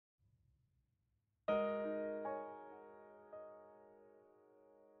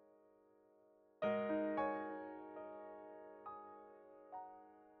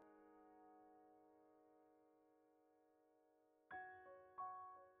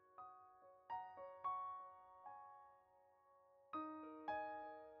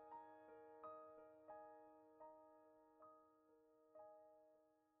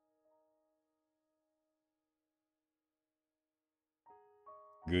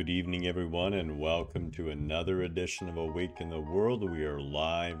Good evening, everyone, and welcome to another edition of Awake in the World. We are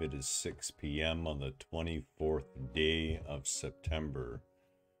live. It is 6 p.m. on the 24th day of September.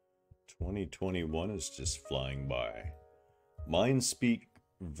 2021 is just flying by. MindSpeak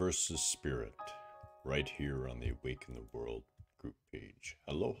versus Spirit, right here on the Awake in the World group page.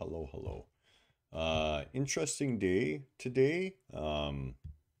 Hello, hello, hello. Interesting day today.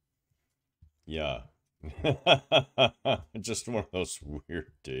 Yeah. Just one of those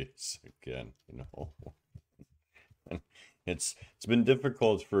weird days again, And it's been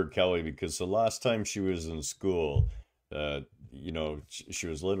difficult for Kelly because the last time she was in school, she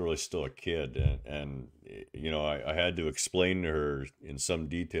was literally still a kid, and I had to explain to her in some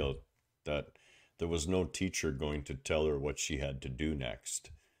detail that there was no teacher going to tell her what she had to do next.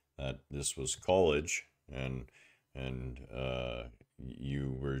 That this was college, and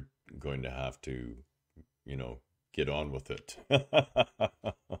you were going to have to get on with it.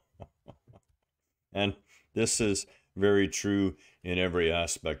 And this is very true in every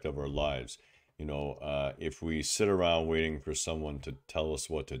aspect of our lives. If we sit around waiting for someone to tell us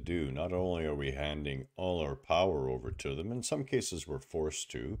what to do, not only are we handing all our power over to them, in some cases we're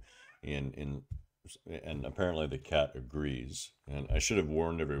forced to, in and apparently the cat agrees. And I should have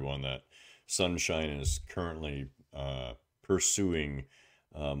warned everyone that Sunshine is currently pursuing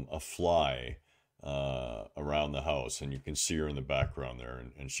a fly around the house, and you can see her in the background there,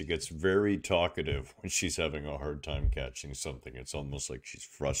 and she gets very talkative when she's having a hard time catching something. It's almost like she's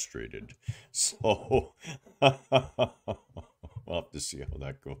frustrated. So we'll have to see how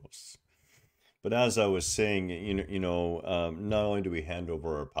that goes. But as I was saying, not only do we hand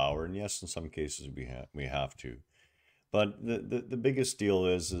over our power, and yes, in some cases we have to, but the biggest deal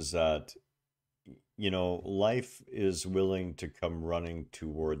is that life is willing to come running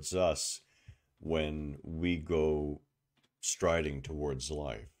towards us when we go striding towards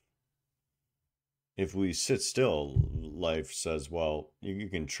life. If we sit still, life says, well, you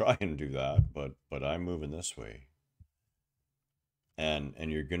can try and do that, but I'm moving this way. And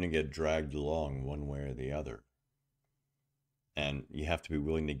you're going to get dragged along one way or the other. And you have to be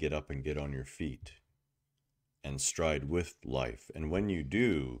willing to get up and get on your feet and stride with life. And when you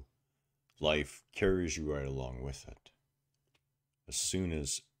do, life carries you right along with it. As soon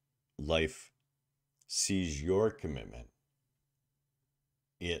as life sees your commitment,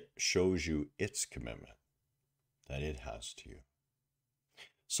 it shows you its commitment that it has to you.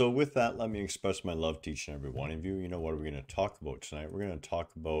 So with that, let me express my love to each and every one of you. What are we going to talk about tonight? We're going to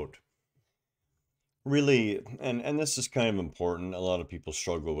talk about really, and this is kind of important. A lot of people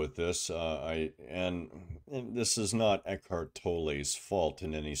struggle with this. And this is not Eckhart Tolle's fault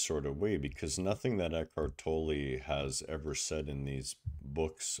in any sort of way, because nothing that Eckhart Tolle has ever said in these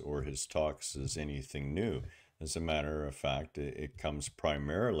books or his talks is anything new. As a matter of fact, it comes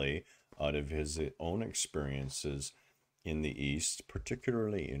primarily out of his own experiences in the East,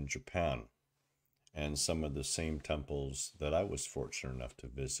 particularly in Japan, and some of the same temples that I was fortunate enough to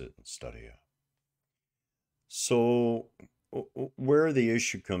visit and study at. So where the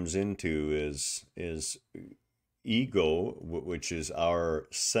issue comes into is ego, which is our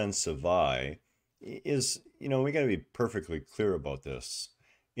sense of I, is, we got to be perfectly clear about this.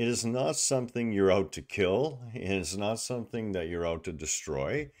 It is not something you're out to kill. It is not something that you're out to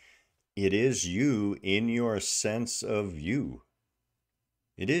destroy. It is you in your sense of you.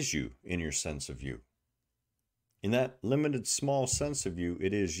 It is you in your sense of you. In that limited, small sense of you,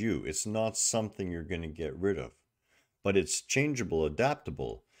 it is you. It's not something you're going to get rid of, but it's changeable,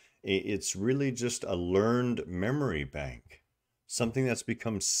 adaptable. It's really just a learned memory bank, something that's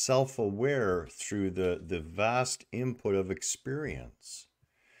become self-aware through the vast input of experience.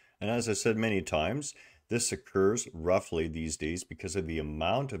 And as I said many times, this occurs roughly these days because of the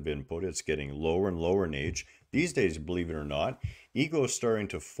amount of input. It's getting lower and lower in age. These days, believe it or not, ego is starting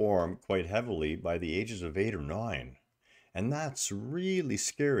to form quite heavily by the ages of 8 or 9. And that's really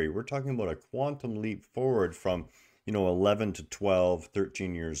scary. We're talking about a quantum leap forward from, 11 to 12,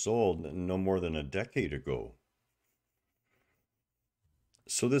 13 years old, no more than a decade ago.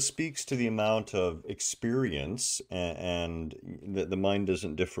 So this speaks to the amount of experience, and the mind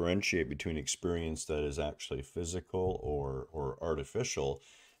doesn't differentiate between experience that is actually physical or artificial.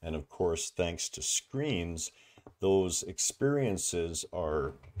 And of course, thanks to screens, those experiences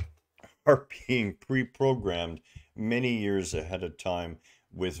are being pre-programmed many years ahead of time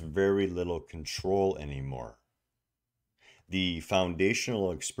with very little control anymore. The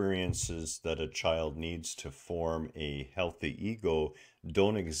foundational experiences that a child needs to form a healthy ego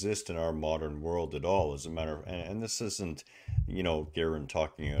don't exist in our modern world at all. As a matter of, and this isn't, Garen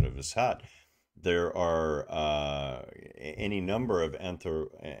talking out of his hat. There are any number of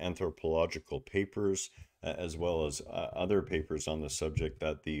anthropological papers, as well as other papers on the subject,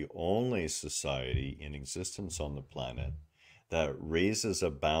 that the only society in existence on the planet that raises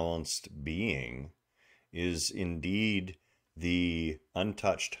a balanced being is indeed the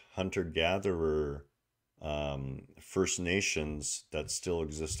untouched hunter-gatherer First Nations that still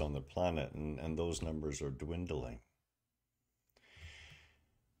exist on the planet, and those numbers are dwindling.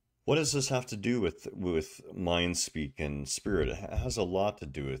 What does this have to do with MindSpeak and spirit? It has a lot to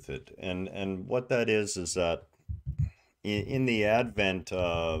do with it, and what that is that in the advent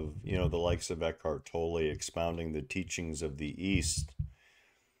of the likes of Eckhart Tolle expounding the teachings of the East,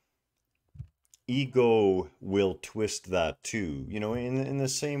 ego will twist that too. In the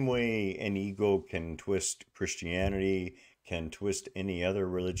same way an ego can twist Christianity, can twist any other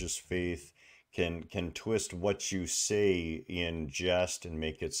religious faith, can twist what you say in jest and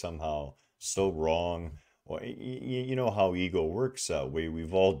make it somehow so wrong. Well, you know how ego works that way.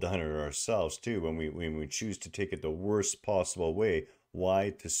 We've all done it ourselves too. When we choose to take it the worst possible way, why?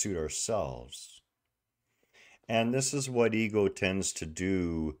 To suit ourselves. And this is what ego tends to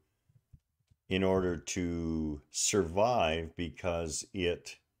do in order to survive, because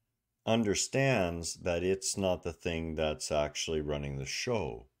it understands that it's not the thing that's actually running the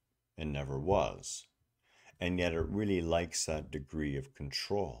show, and never was. And yet it really likes that degree of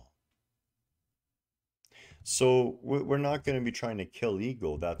control. So we're not going to be trying to kill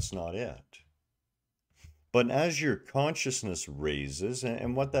ego, that's not it. But as your consciousness raises,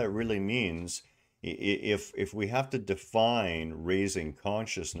 and what that really means, if we have to define raising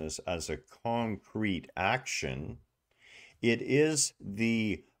consciousness as a concrete action, it is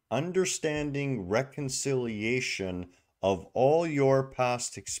the understanding reconciliation of all your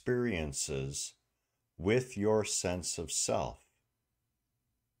past experiences with your sense of self.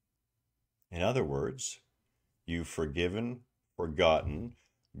 In other words, you've forgiven, forgotten,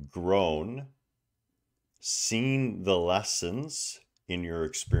 grown, seen the lessons in your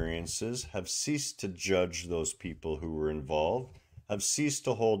experiences, have ceased to judge those people who were involved, have ceased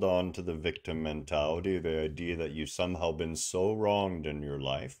to hold on to the victim mentality, the idea that you've somehow been so wronged in your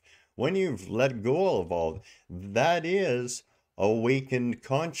life. When you've let go of all that, is awakened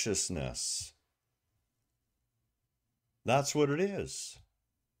consciousness. That's what it is.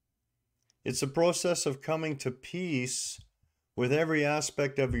 It's a process of coming to peace with every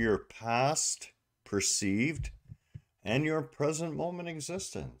aspect of your past perceived and your present moment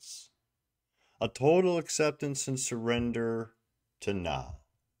existence. A total acceptance and surrender to now.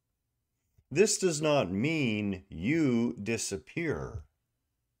 This does not mean you disappear.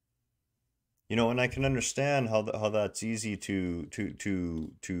 And I can understand how that's easy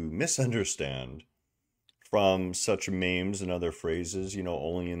to misunderstand from such memes and other phrases,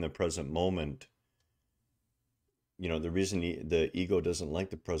 only in the present moment. The reason the ego doesn't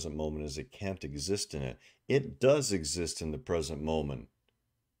like the present moment is it can't exist in it. It does exist in the present moment.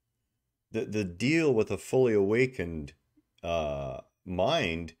 The deal with a fully awakened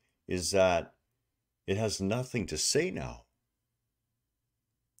mind is that it has nothing to say now.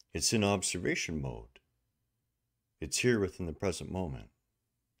 It's in observation mode. It's here within the present moment.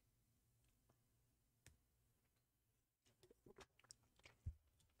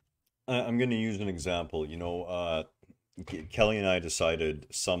 I'm going to use an example. Kelly and I decided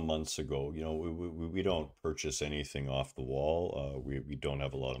some months ago, we don't purchase anything off the wall. We don't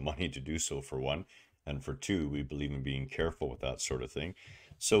have a lot of money to do so, for one. And for two, we believe in being careful with that sort of thing.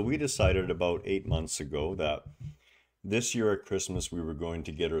 So we decided about 8 months ago that this year at Christmas, we were going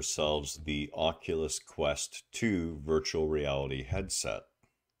to get ourselves the Oculus Quest 2 virtual reality headset.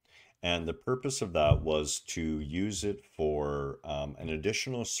 And the purpose of that was to use it for an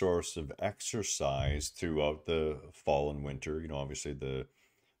additional source of exercise throughout the fall and winter. Obviously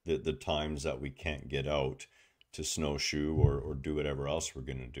the times that we can't get out to snowshoe or do whatever else we're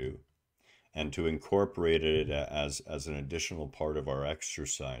going to do. And to incorporate it as an additional part of our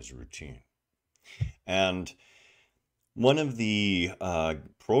exercise routine. And one of the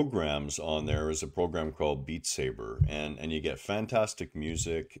programs on there is a program called Beat Saber, and you get fantastic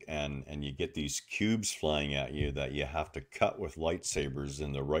music, and you get these cubes flying at you that you have to cut with lightsabers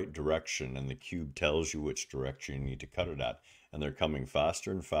in the right direction, and the cube tells you which direction you need to cut it at, and they're coming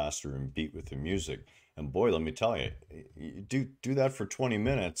faster and faster and beat with the music. And boy, let me tell you, you do that for 20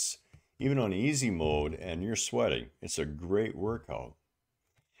 minutes, even on easy mode, and you're sweating. It's a great workout.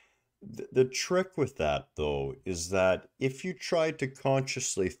 The trick with that, though, is that if you try to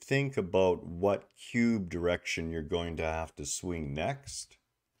consciously think about what cube direction you're going to have to swing next,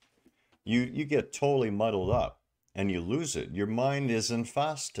 you get totally muddled up and you lose it. Your mind isn't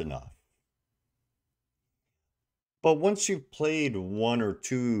fast enough. But once you've played one or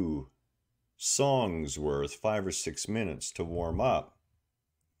two songs worth 5 or 6 minutes to warm up,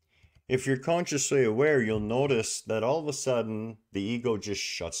 if you're consciously aware, you'll notice that all of a sudden the ego just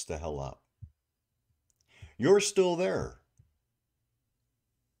shuts the hell up. You're still there,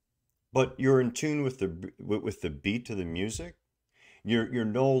 but you're in tune with the beat of the music. You're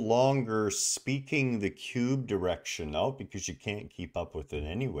no longer speaking the cube direction out because you can't keep up with it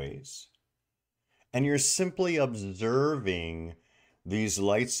anyways. And you're simply observing these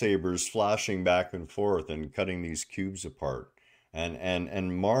lightsabers flashing back and forth and cutting these cubes apart,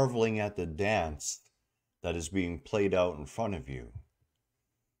 and marveling at the dance that is being played out in front of you.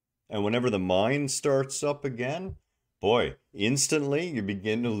 And whenever the mind starts up again, boy, instantly you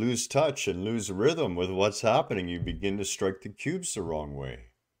begin to lose touch and lose rhythm with what's happening. You begin to strike the cubes the wrong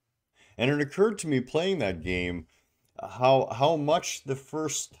way. And it occurred to me playing that game how much the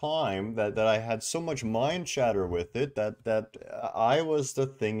first time that I had so much mind chatter with it that I was the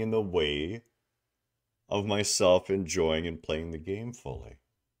thing in the way of myself enjoying and playing the game fully.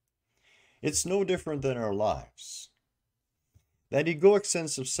 It's no different than our lives. That egoic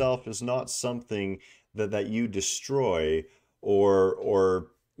sense of self is not something that you destroy, or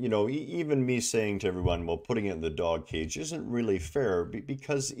even me saying to everyone, well, putting it in the dog cage isn't really fair,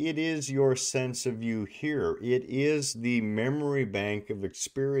 because it is your sense of you here. It is the memory bank of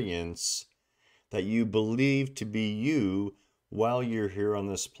experience that you believe to be you while you're here on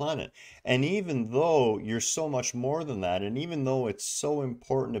this planet. And even though you're so much more than that, and even though it's so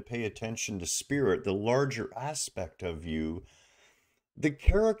important to pay attention to spirit, the larger aspect of you, the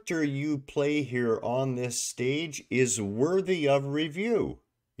character you play here on this stage is worthy of review.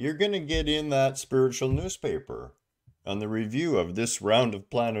 You're going to get in that spiritual newspaper on the review of this round of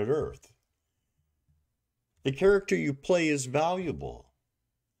planet Earth. The character you play is valuable.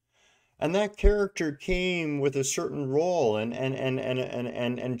 And that character came with a certain role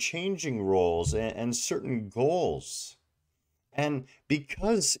and changing roles and certain goals. And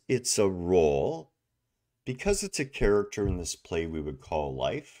because it's a role, because it's a character in this play we would call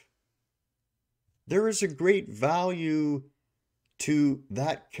life, there is a great value to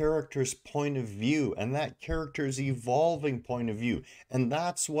that character's point of view and that character's evolving point of view. And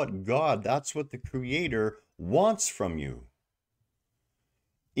that's what God, that's what the Creator wants from you.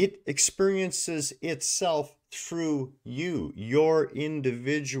 It experiences itself through you, your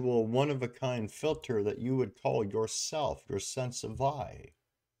individual one-of-a-kind filter that you would call yourself, your sense of I.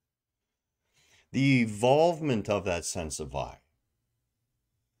 The evolvement of that sense of I,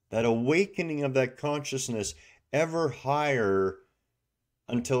 that awakening of that consciousness ever higher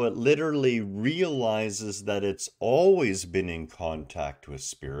until it literally realizes that it's always been in contact with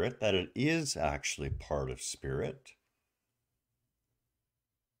spirit, that it is actually part of spirit.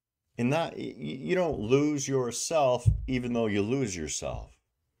 In that, you don't lose yourself even though you lose yourself.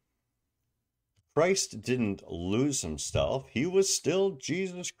 Christ didn't lose himself. He was still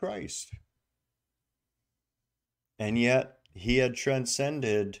Jesus Christ. And yet, he had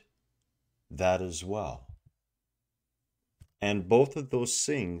transcended that as well. And both of those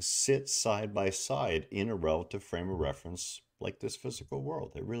things sit side by side in a relative frame of reference like this physical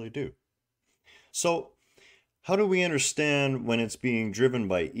world. They really do. So, how do we understand when it's being driven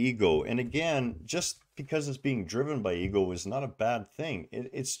by ego? And again, just because it's being driven by ego is not a bad thing.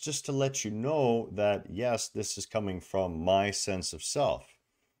 It's just to let you know that, yes, this is coming from my sense of self.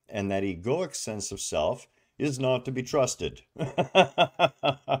 And that egoic sense of self is not to be trusted.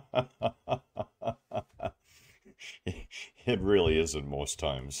 It really isn't most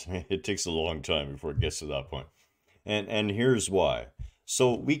times. It takes a long time before it gets to that point. And here's why.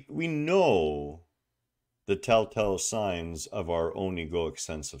 So we know the telltale signs of our own egoic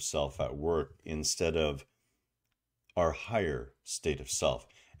sense of self at work instead of our higher state of self.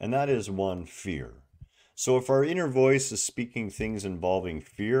 And that is one, fear. So if our inner voice is speaking things involving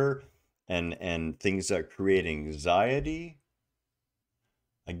fear and things that create anxiety,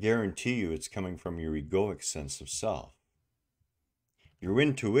 I guarantee you it's coming from your egoic sense of self. Your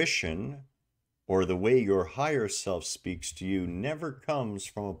intuition, or the way your higher self speaks to you, never comes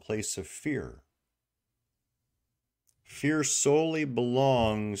from a place of fear. Fear solely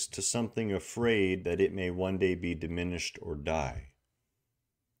belongs to something afraid that it may one day be diminished or die.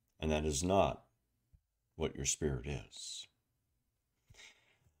 And that is not what your spirit is.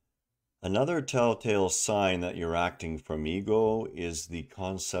 Another telltale sign that you're acting from ego is the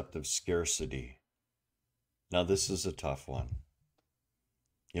concept of scarcity. Now, this is a tough one.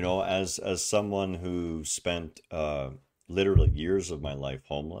 You know, as someone who spent literally years of my life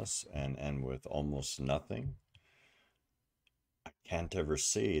homeless and with almost nothing, I can't ever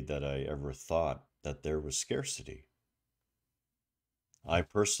say that I ever thought that there was scarcity. I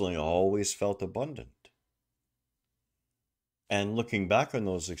personally always felt abundant. And looking back on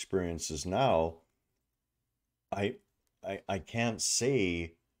those experiences now, I, I can't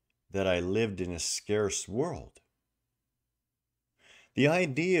say that I lived in a scarce world. The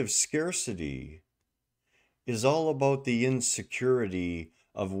idea of scarcity is all about the insecurity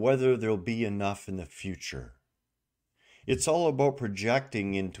of whether there'll be enough in the future. It's all about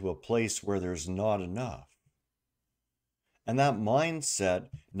projecting into a place where there's not enough. And that mindset,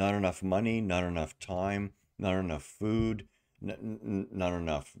 not enough money, not enough time, not enough food, not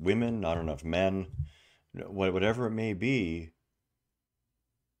enough women, not enough men, whatever it may be,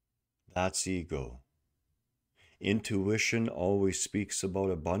 that's ego. Intuition always speaks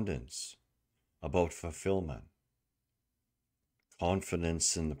about abundance, about fulfillment,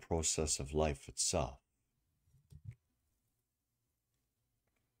 confidence in the process of life itself.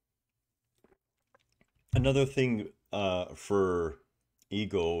 Another thing for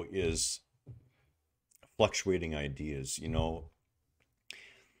ego is fluctuating ideas. You know,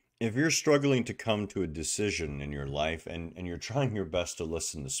 if you're struggling to come to a decision in your life and you're trying your best to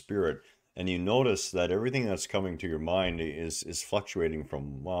listen to spirit, and you notice that everything that's coming to your mind is fluctuating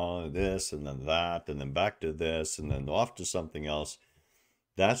from, well, this and then that and then back to this and then off to something else,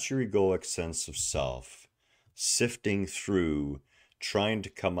 that's your egoic sense of self sifting through, trying to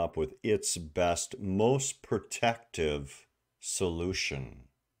come up with its best, most protective solution.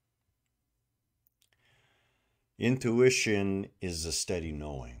 Intuition is a steady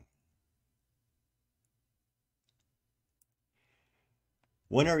knowing.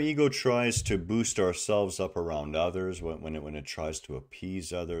 When our ego tries to boost ourselves up around others, when it tries to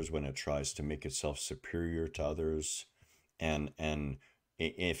appease others, when it tries to make itself superior to others, and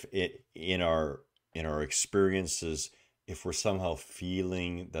if it in our experiences, if we're somehow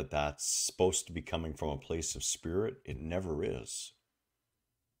feeling that that's supposed to be coming from a place of spirit, it never is.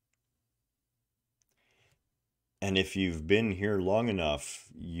 And if you've been here long enough,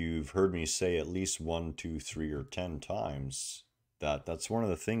 you've heard me say at least 1, 2, 3, or 10 times that's one of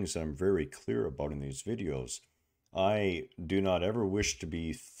the things that I'm very clear about in these videos. I do not ever wish to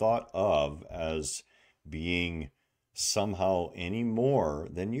be thought of as being somehow any more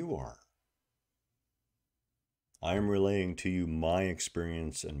than you are. I am relaying to you my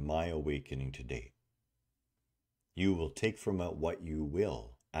experience and my awakening to date. You will take from it what you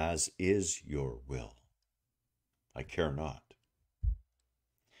will, as is your will. I care not.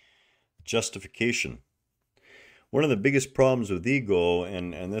 Justification. One of the biggest problems with ego,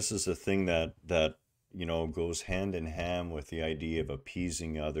 and this is a thing that you know goes hand in hand with the idea of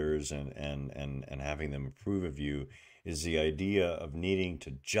appeasing others and having them approve of you, is the idea of needing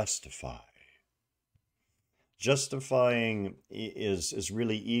to justify. Justifying is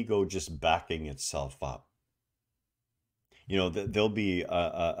really ego just backing itself up. You know, there'll be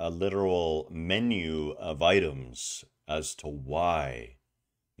a literal menu of items as to why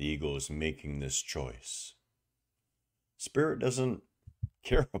the ego is making this choice. Spirit doesn't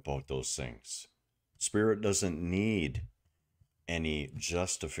care about those things. Spirit doesn't need any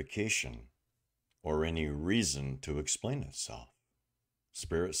justification or any reason to explain itself.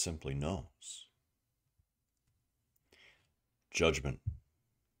 Spirit simply knows. Judgment,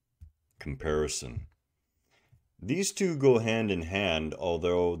 comparison. These two go hand in hand,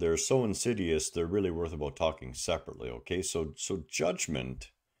 although they're so insidious, they're really worth about talking separately, okay? So judgment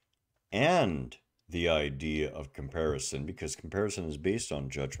and the idea of comparison, because comparison is based on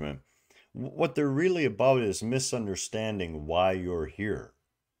judgment, what they're really about is misunderstanding why you're here.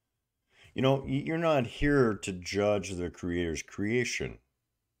 You know, you're not here to judge the Creator's creation.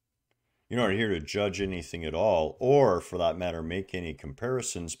 You're not here to judge anything at all, or for that matter, make any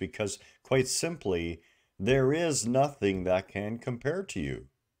comparisons, because quite simply, there is nothing that can compare to you.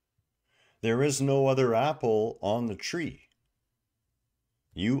 There is no other apple on the tree.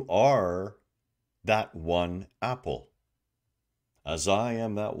 You are that one apple, as I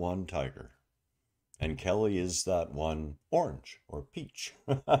am that one tiger, and Kelly is that one orange or peach.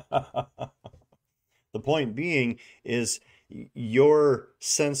 The point being is your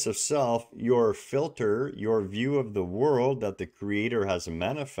sense of self, your filter, your view of the world that the Creator has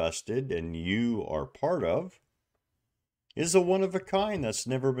manifested and you are part of, is a one of a kind that's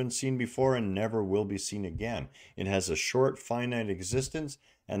never been seen before and never will be seen again. It has a short, finite existence,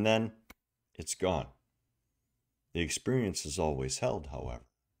 and then it's gone. The experience is always held, however.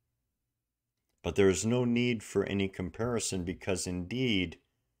 But there is no need for any comparison, because indeed,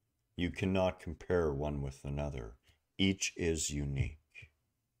 you cannot compare one with another. Each is unique.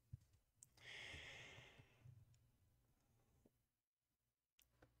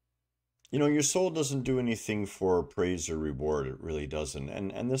 You know, your soul doesn't do anything for praise or reward. It really doesn't.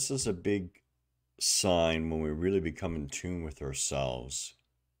 And this is a big sign when we really become in tune with ourselves.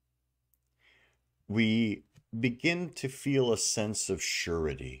 We begin to feel a sense of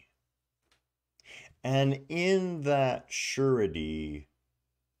surety. And in that surety,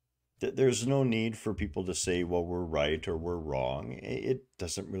 there's no need for people to say, well, we're right or we're wrong. It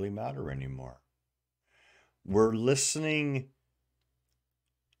doesn't really matter anymore. We're listening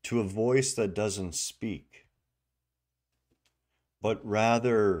to a voice that doesn't speak, but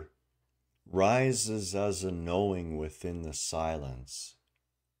rather rises as a knowing within the silence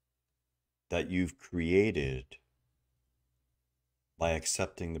that you've created by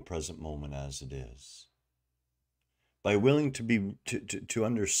accepting the present moment as it is. By willing to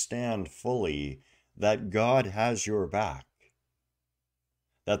understand fully that God has your back.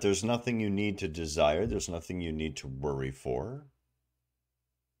 That there's nothing you need to desire, there's nothing you need to worry for.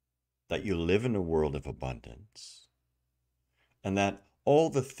 That you live in a world of abundance. And that all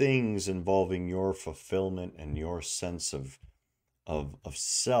the things involving your fulfillment and your sense of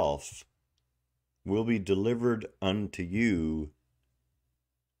self will be delivered unto you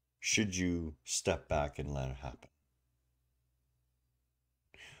should you step back and let it happen.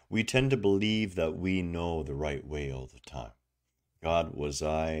 We tend to believe that we know the right way all the time. God, was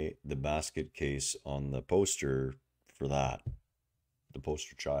I the basket case on the poster for that? The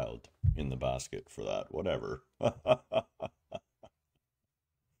poster child in the basket for that, whatever.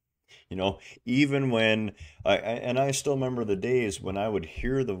 You know, even when I still remember the days when I would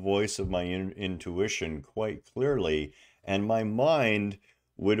hear the voice of my intuition quite clearly, and my mind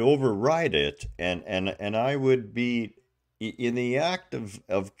would override it, and I would be in the act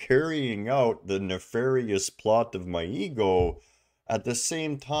of carrying out the nefarious plot of my ego. At the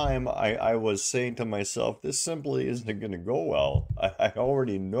same time, I was saying to myself, this simply isn't going to go well. I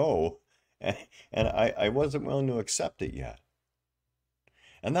already know, and I wasn't willing to accept it yet.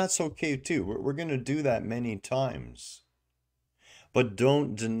 And that's okay too. We're going to do that many times. But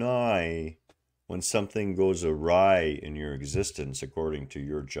don't deny when something goes awry in your existence according to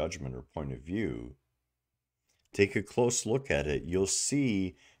your judgment or point of view. Take a close look at it. You'll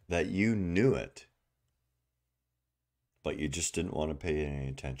see that you knew it, but you just didn't want to pay any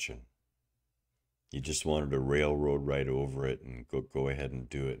attention. You just wanted to railroad right over it and go ahead and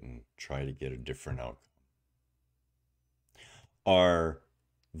do it and try to get a different outcome. Our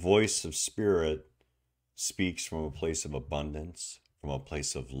voice of spirit speaks from a place of abundance, from a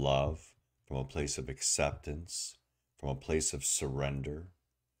place of love, from a place of acceptance, from a place of surrender,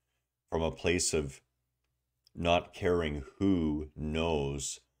 from a place of not caring who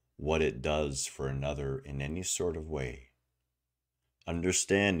knows what it does for another in any sort of way.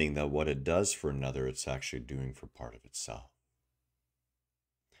 Understanding that what it does for another, it's actually doing for part of itself.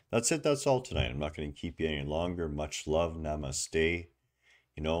 That's it. That's all tonight. I'm not going to keep you any longer. Much love. Namaste.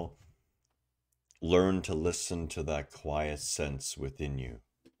 You know, learn to listen to that quiet sense within you,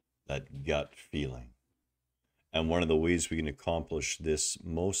 that gut feeling. And one of the ways we can accomplish this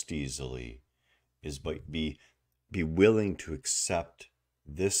most easily is by be willing to accept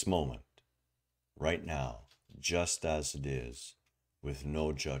this moment right now, just as it is, with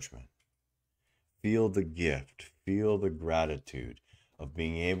no judgment. Feel the gift, feel the gratitude of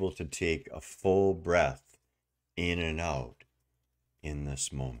being able to take a full breath in and out in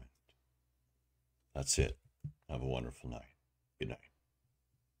this moment. That's it. Have a wonderful night. Good night.